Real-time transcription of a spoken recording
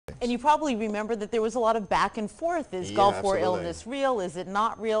And you probably remember that there was a lot of back and forth. Is Gulf War illness real? Is it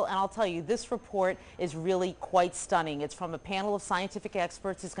not real? And I'll tell you, this report is really quite stunning. It's from a panel of scientific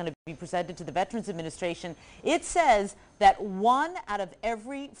experts. It's going to be presented to the Veterans Administration. It says that 1 out of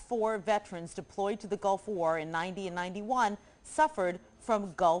every 4 veterans deployed to the Gulf War in 90 and 91 suffered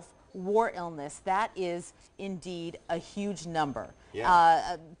from Gulf War illness. That is indeed a huge number.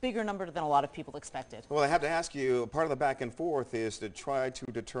 A bigger number than a lot of people expected. Well, I have to ask you, part of the back and forth is to try to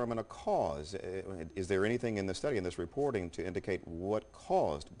determine a cause. Is there anything in the study, in this reporting, to indicate what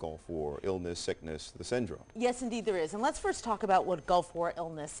caused Gulf War illness, sickness, the syndrome? Yes, indeed there is. And let's first talk about what Gulf War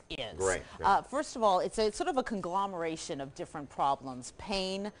illness is. Great. First of all, it's sort of a conglomeration of different problems: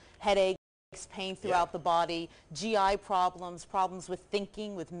 pain, headache, pain throughout the body, GI problems, problems with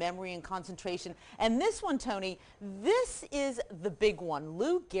thinking, with memory and concentration. And this one, Tony, this is the big one,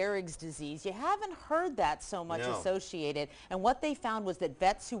 Lou Gehrig's disease. You haven't heard that so much associated. And what they found was that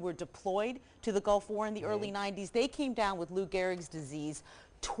vets who were deployed to the Gulf War in the early 90s, they came down with Lou Gehrig's disease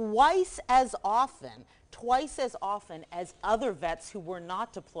twice as often as other vets who were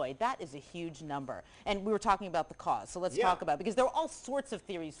not deployed. That is a huge number. And we were talking about the cause, so let's talk about it, because there were all sorts of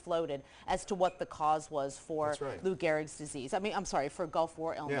theories floated as to what the cause was for Lou Gehrig's disease. I'm sorry, for Gulf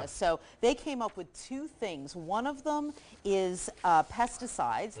War illness. So they came up with 2 things. One of them is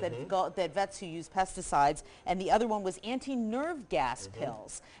pesticides, that vets who use pesticides, and the other one was anti-nerve gas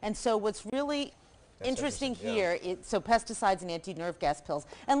pills. And so what's really interesting here, so pesticides and anti-nerve gas pills.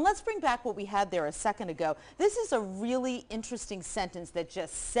 And let's bring back what we had there a second ago. This is a really interesting sentence that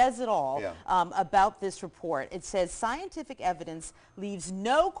just says it all about this report. It says, scientific evidence leaves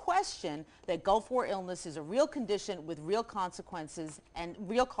no question that Gulf War illness is a real condition with real consequences and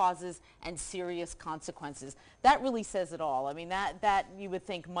real causes and serious consequences. That really says it all. I mean, that you would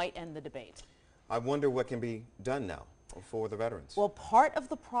think might end the debate. I wonder what can be done now for the veterans. Well, part of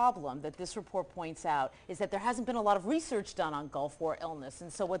the problem that this report points out is that there hasn't been a lot of research done on Gulf War illness.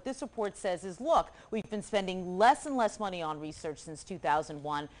 And so what this report says is, look, we've been spending less and less money on research since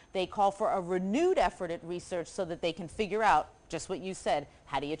 2001. They call for a renewed effort at research so that they can figure out, just what you said,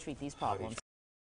 how do you treat these problems?